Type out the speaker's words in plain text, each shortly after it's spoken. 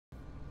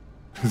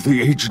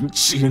The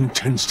agency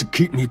intends to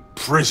keep me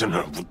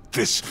prisoner with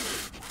this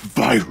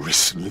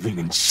virus living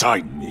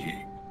inside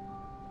me.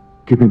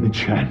 Given the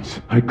chance,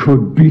 I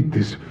could beat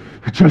this,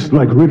 just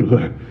like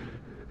Riddler.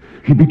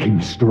 He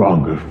became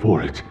stronger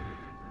for it.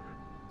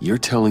 You're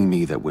telling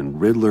me that when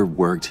Riddler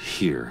worked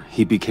here,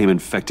 he became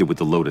infected with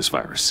the Lotus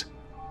virus?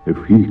 If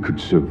he could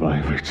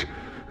survive it,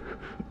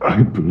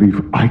 I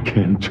believe I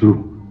can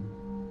too.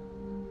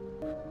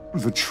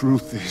 The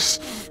truth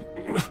is,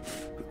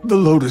 the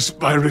Lotus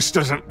virus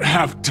doesn't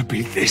have to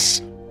be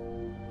this.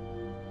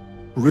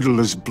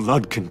 Riddler's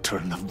blood can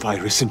turn the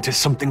virus into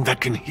something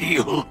that can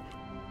heal.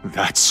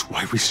 That's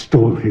why we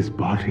stole his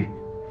body.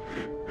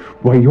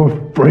 Why your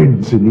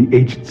friends in the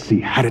agency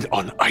had it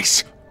on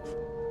ice.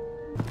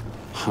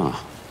 Huh.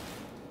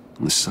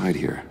 On the side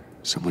here,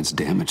 someone's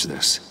damaged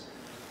this.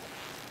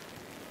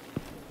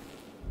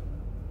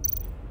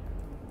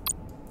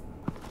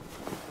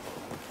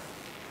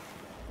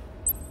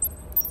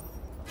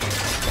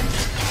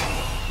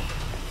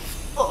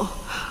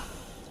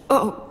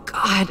 Oh,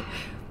 God.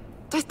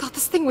 I thought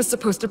this thing was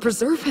supposed to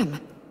preserve him.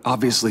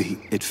 Obviously,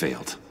 it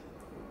failed.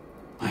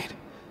 Wait.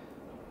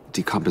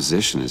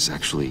 Decomposition is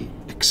actually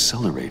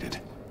accelerated.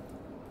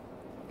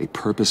 They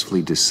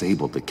purposefully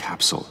disabled the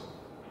capsule.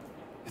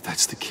 If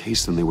that's the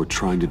case, then they were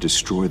trying to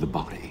destroy the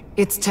body.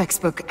 It's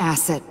textbook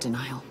asset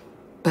denial,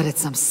 but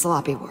it's some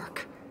sloppy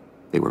work.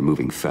 They were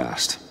moving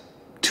fast.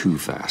 Too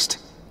fast.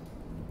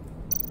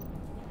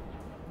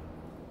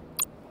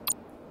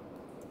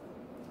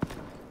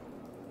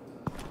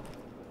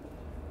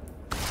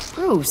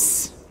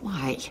 Bruce,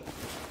 why?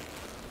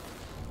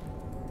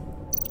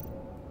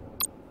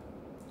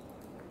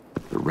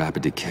 The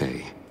rapid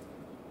decay. I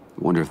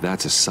wonder if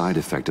that's a side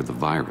effect of the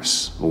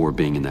virus, or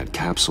being in that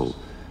capsule,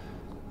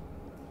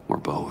 or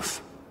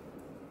both.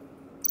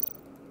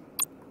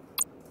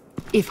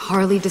 If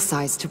Harley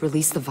decides to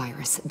release the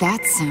virus,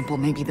 that sample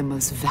may be the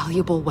most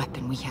valuable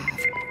weapon we have.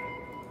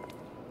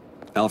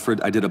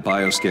 Alfred, I did a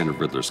bioscan of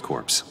Riddler's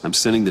corpse. I'm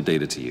sending the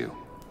data to you.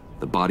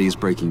 The body is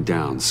breaking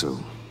down, so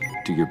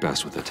do your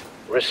best with it.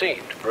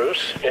 Received,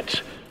 Bruce.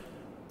 It's...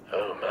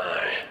 oh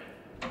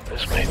my.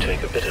 This may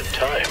take a bit of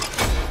time.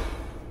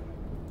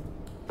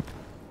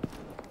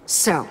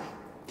 So,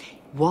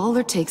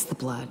 Waller takes the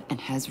blood and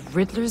has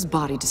Riddler's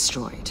body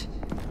destroyed.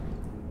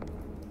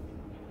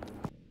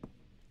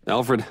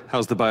 Alfred,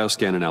 how's the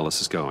bioscan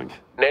analysis going?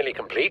 Nearly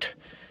complete.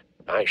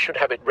 I should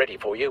have it ready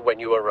for you when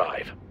you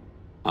arrive.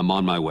 I'm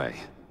on my way.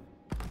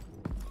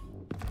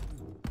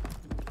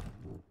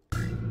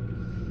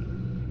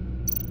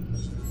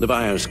 The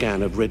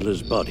bioscan of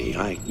Riddler's body.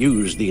 I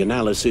used the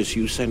analysis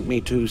you sent me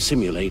to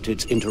simulate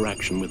its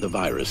interaction with the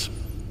virus.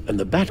 And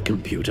the Bat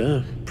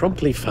computer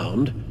promptly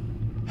found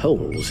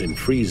holes in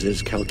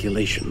Freeze's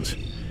calculations.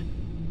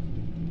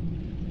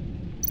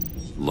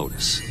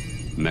 Lotus.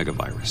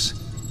 Megavirus.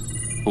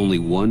 Only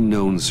one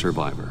known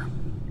survivor.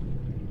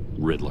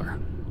 Riddler.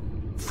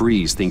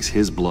 Freeze thinks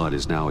his blood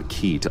is now a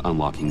key to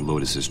unlocking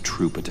Lotus's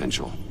true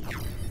potential.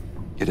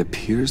 It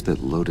appears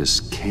that Lotus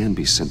can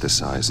be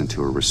synthesized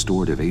into a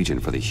restorative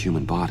agent for the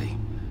human body.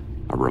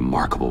 A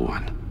remarkable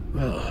one.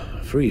 Well,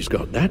 Freeze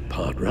got that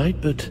part right,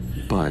 but...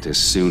 But as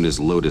soon as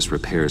Lotus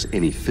repairs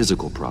any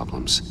physical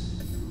problems,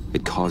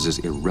 it causes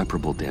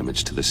irreparable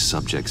damage to the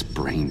subject's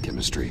brain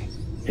chemistry.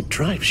 It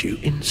drives you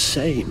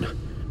insane.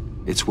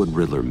 It's what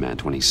Riddler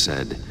meant when he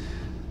said,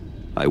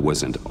 "I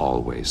wasn't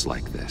always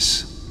like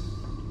this."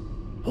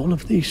 All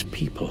of these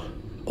people,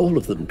 all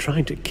of them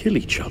trying to kill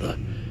each other,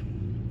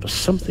 for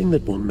something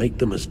that will make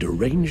them as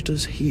deranged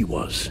as he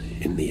was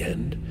in the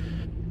end.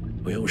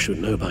 We all should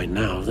know by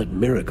now that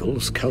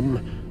miracles come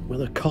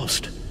with a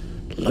cost.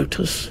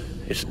 Lotus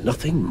is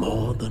nothing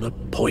more than a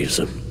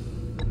poison.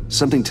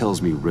 Something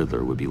tells me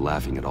Riddler would be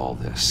laughing at all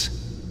this.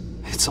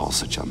 It's all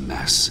such a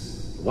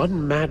mess.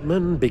 One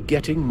madman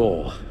begetting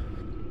more.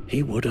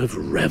 He would have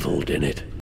reveled in it.